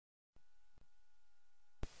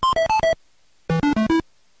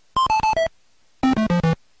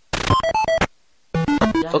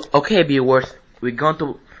Okay, viewers, we're going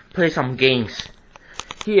to play some games.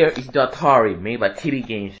 Here is the Atari, made by TV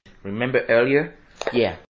Games. Remember earlier?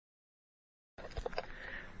 Yeah.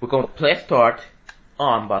 We're going to play start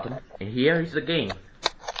on button, and here is the game.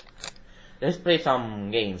 Let's play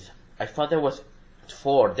some games. I thought there was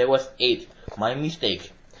 4, there was 8. My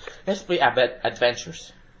mistake. Let's play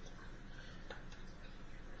adventures.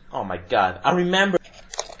 Oh my god, I remember.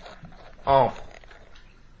 Oh.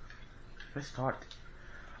 Let's start.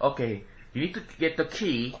 Okay, you need to get the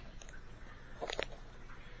key.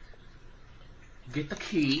 Get the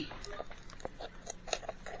key.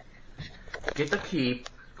 Get the key.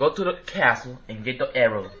 Go to the castle and get the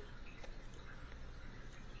arrow.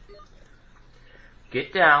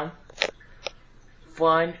 Get down.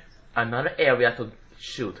 Find another area to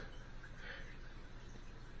shoot.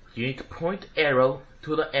 You need to point the arrow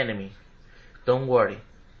to the enemy. Don't worry.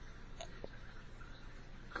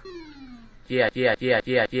 Yeah,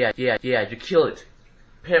 you kill it.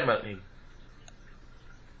 Permanently.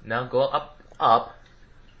 Now go up.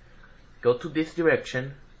 Go to this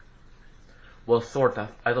direction. Well, sort of.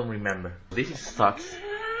 I don't remember. This sucks.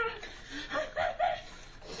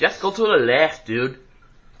 Just go to the left, dude.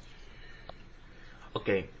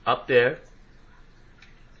 Okay, up there.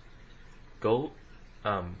 Go,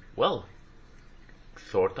 well,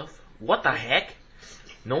 sort of. What the heck?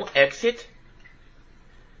 No exit?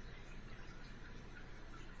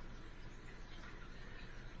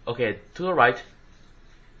 Okay, to the right.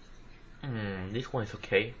 This one is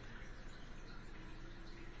okay.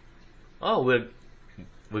 Oh,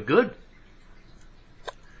 we're good.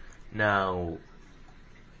 Now,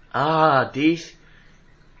 this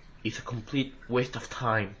is a complete waste of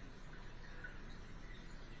time.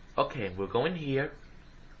 Okay, we're going here.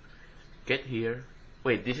 Get here.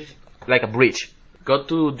 Wait, this is like a bridge. Go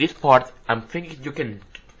to this part. I'm thinking you can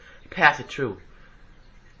pass it through.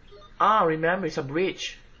 Remember, it's a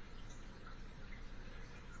bridge.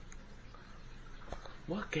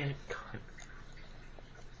 What can it come?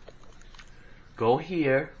 Go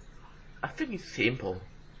here. I think it's simple.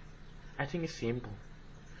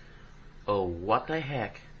 Oh, what the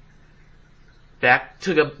heck? Back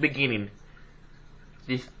to the beginning.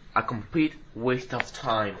 This is a complete waste of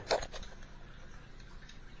time.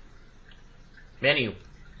 Menu.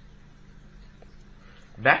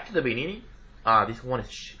 Back to the beginning. This one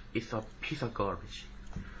is a piece of garbage.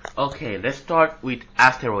 Okay, let's start with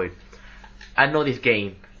asteroid. I know this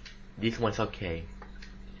game. This one's okay.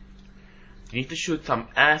 You need to shoot some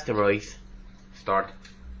asteroids. Start.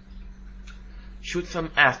 Shoot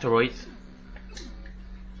some asteroids.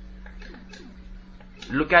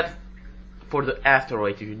 Look at for the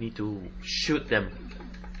asteroids. You need to shoot them.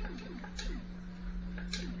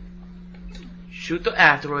 Shoot the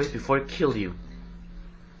asteroids before it kills you.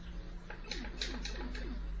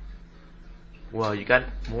 Well, you got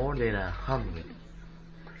more than 100.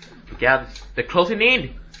 You got, they're closing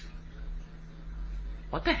in.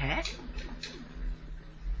 What the heck?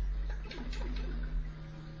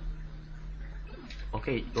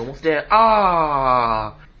 Okay, almost there. It's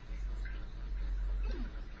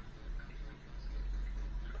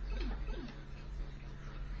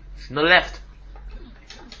on the left.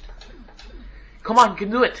 Come on, you can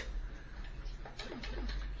do it.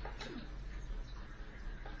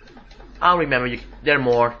 I'll remember you. There's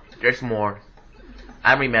more.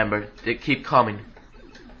 I remember. They keep coming.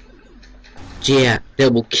 Yeah, they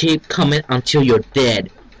will keep coming until you're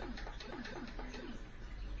dead.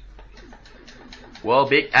 Well,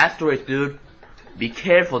 big asteroids, dude. Be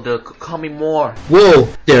careful, they're coming more. Whoa,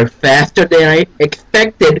 they're faster than I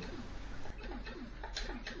expected.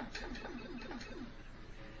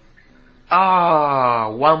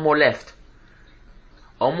 One more left.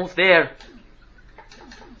 Almost there.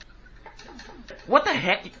 What the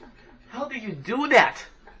heck? How do you do that?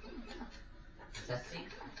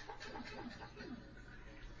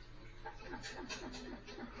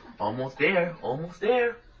 Almost there.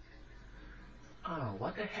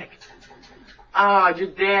 What the heck? You're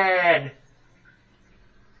dead.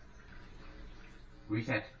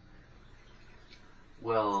 Reset.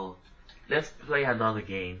 Well, let's play another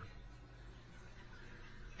game.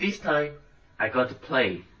 This time, I got to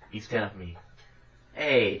play instead of me.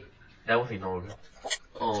 Hey, that was in order.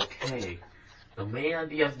 Okay. The main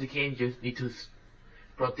idea of the game just need to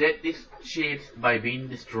protect these ships by being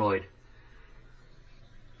destroyed.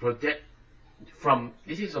 Protect from,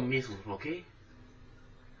 this is a missile, okay?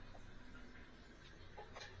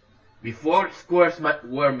 Before squares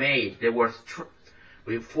were made, there was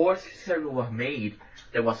before circles were made,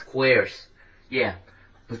 there was squares. Yeah,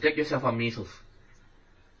 protect yourself from missiles.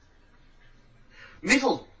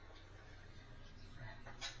 Missile!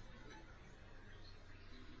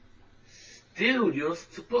 Dude, you're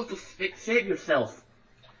supposed to save yourself.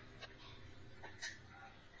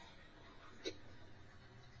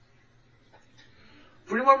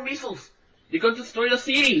 Three more missiles. You're going to destroy the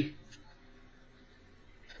city.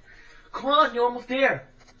 Come on, you're almost there.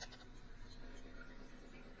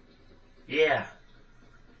 Yeah.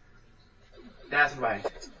 That's right.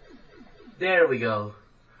 There we go.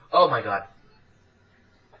 Oh my god.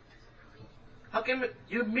 How come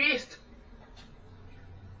you missed?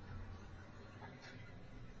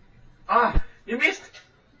 Ah, you missed.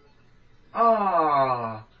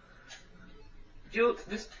 Ah. You.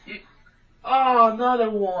 Oh, another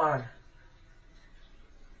one.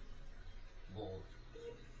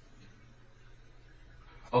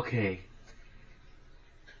 Okay.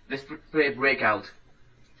 Let's play Breakout.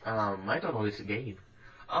 I don't know this game.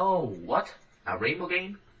 Oh, what? A rainbow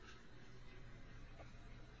game?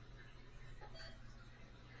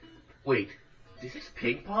 Wait, this is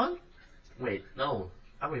ping pong? Wait, no.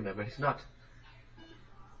 I remember, it's not.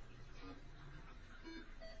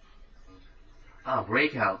 Ah,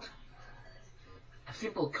 Breakout. A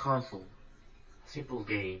simple console. Simple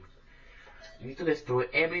game. You need to destroy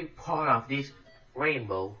every part of this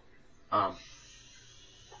rainbow.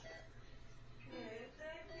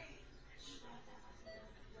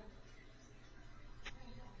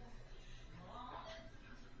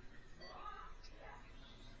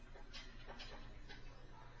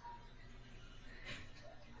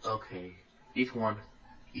 Okay, this one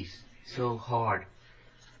is so hard.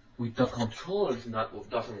 With the controllers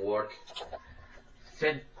doesn't work.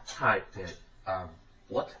 Send type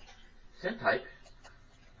what? Send type?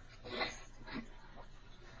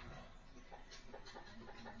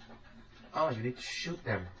 Oh, you need to shoot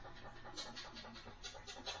them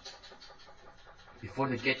before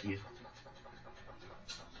they get you.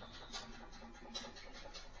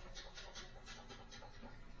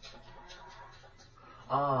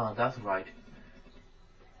 Ah, that's right.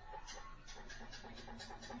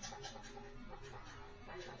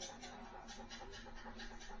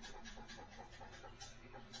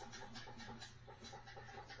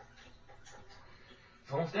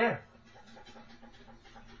 Someone's there.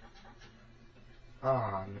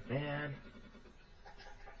 Ah, man.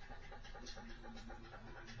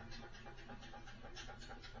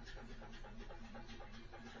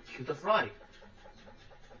 Shoot the fly.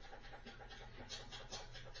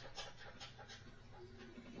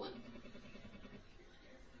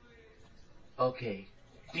 Okay,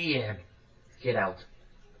 the end. Get out.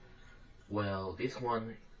 Well, this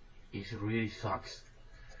one is really sucks.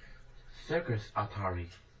 Circus Atari.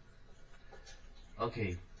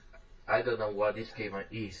 Okay, I don't know what this game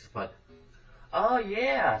is, but oh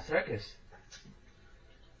yeah, circus.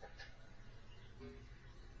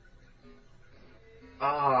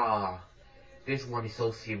 Ah, this one is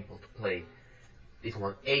so simple to play. This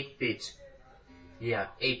one 8 bits. Yeah,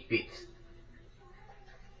 8 bits.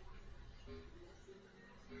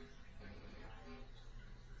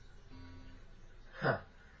 Huh.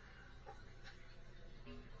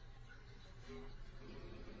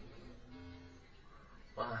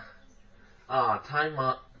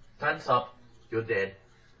 Time's up. You're dead.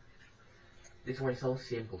 This one is so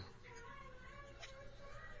simple.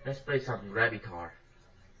 Let's play some Rabbitar.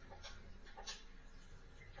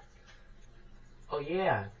 Oh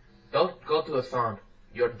yeah. Don't go to the sun.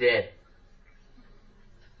 You're dead.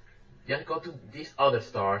 Just go to these other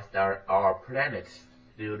stars that are planets,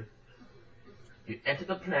 dude. You enter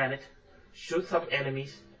the planet, shoot some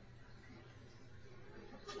enemies.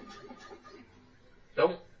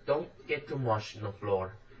 Don't get too much on the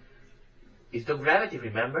floor. It's the gravity,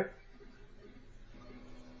 remember?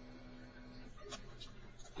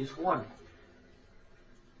 This one.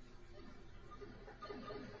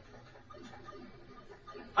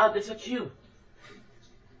 Ah, there's a queue.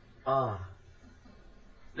 Ah.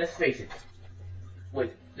 Let's face it.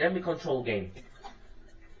 Wait, let me control game.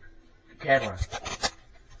 Camera.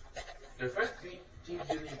 The first thing you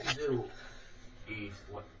need to do is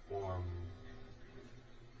what?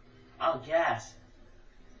 Oh, gas.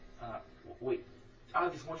 Wait. Oh,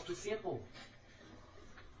 this one's too simple.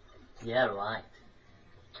 Yeah, right.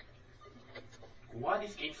 Why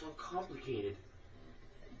this game so complicated?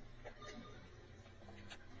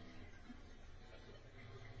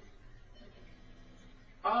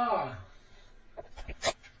 Ah.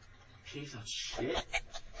 Piece of shit.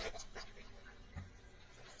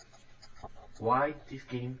 Why this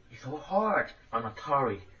game is so hard on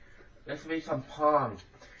Atari? Let's make some Pong.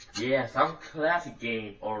 Yeah, some classic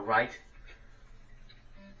game, alright?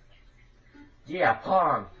 Yeah,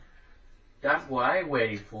 Pong. That's what I'm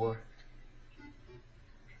waiting for.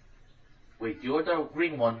 Wait, you're the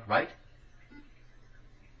green one, right?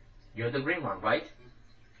 You're the green one, right?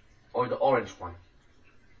 Or the orange one?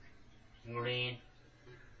 Green.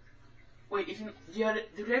 Wait, it's in the other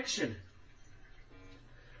direction.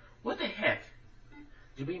 What the heck?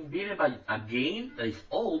 You're being beaten by a game that is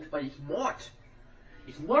old, but it's smart.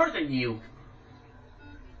 It's smarter than you.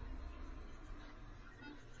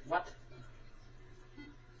 What?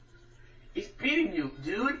 It's beating you,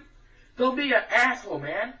 dude. Don't be an asshole,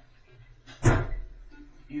 man.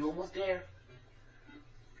 You almost there.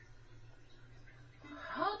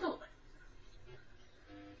 How do...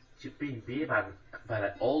 You're being beaten by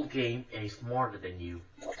an old game and it's smarter than you.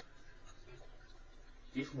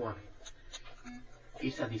 This one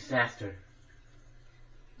is a disaster.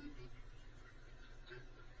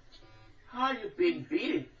 How are you being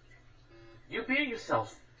beaten? You're beating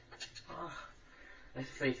yourself. Let's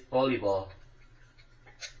face volleyball.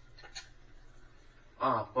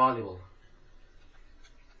 Volleyball.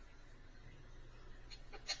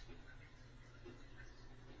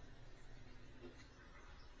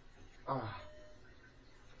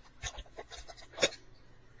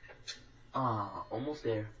 Almost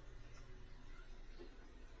there.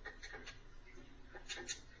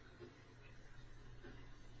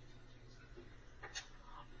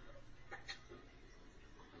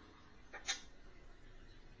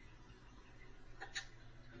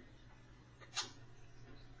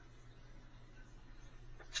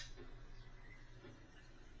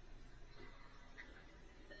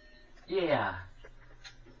 Yeah.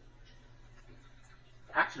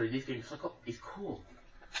 Actually, this game is cool.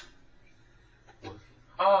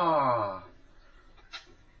 What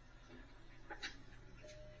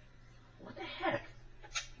the heck?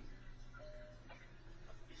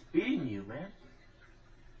 It's beating you, man.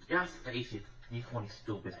 Just face it. This one is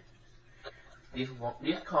stupid. This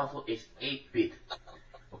console is 8-bit.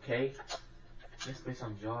 Okay? Let's play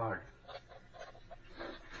some yard.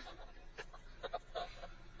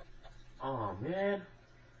 Oh man.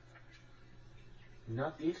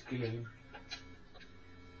 Not this game.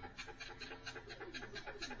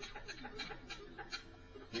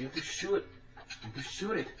 You need to shoot. You need to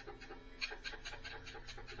shoot it.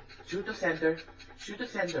 Shoot the center. Shoot the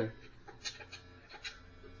center.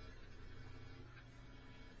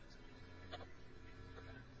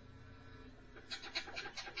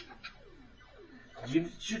 You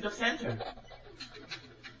need to shoot the center.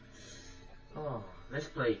 Oh, let's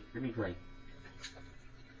play. Let me play.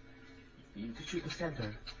 You need to shoot the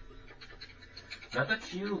center. Not the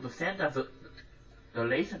cube, the center of the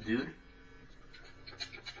laser, dude.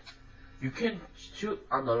 You can shoot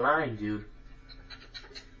on the line, dude.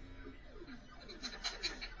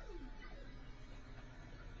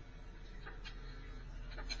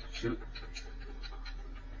 Shoot.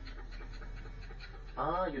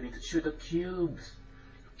 You need to shoot the cubes.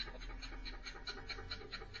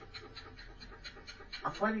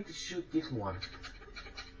 I'm trying to shoot this one.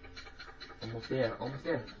 Almost there, almost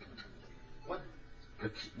there. What?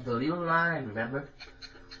 The little line, remember?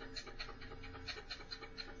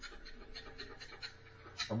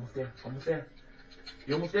 Almost there, almost there.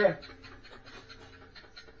 You're almost there.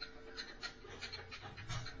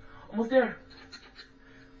 Almost there.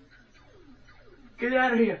 Get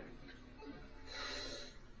out of here.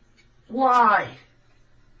 Why?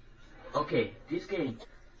 Okay, this game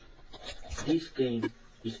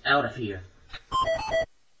is out of here.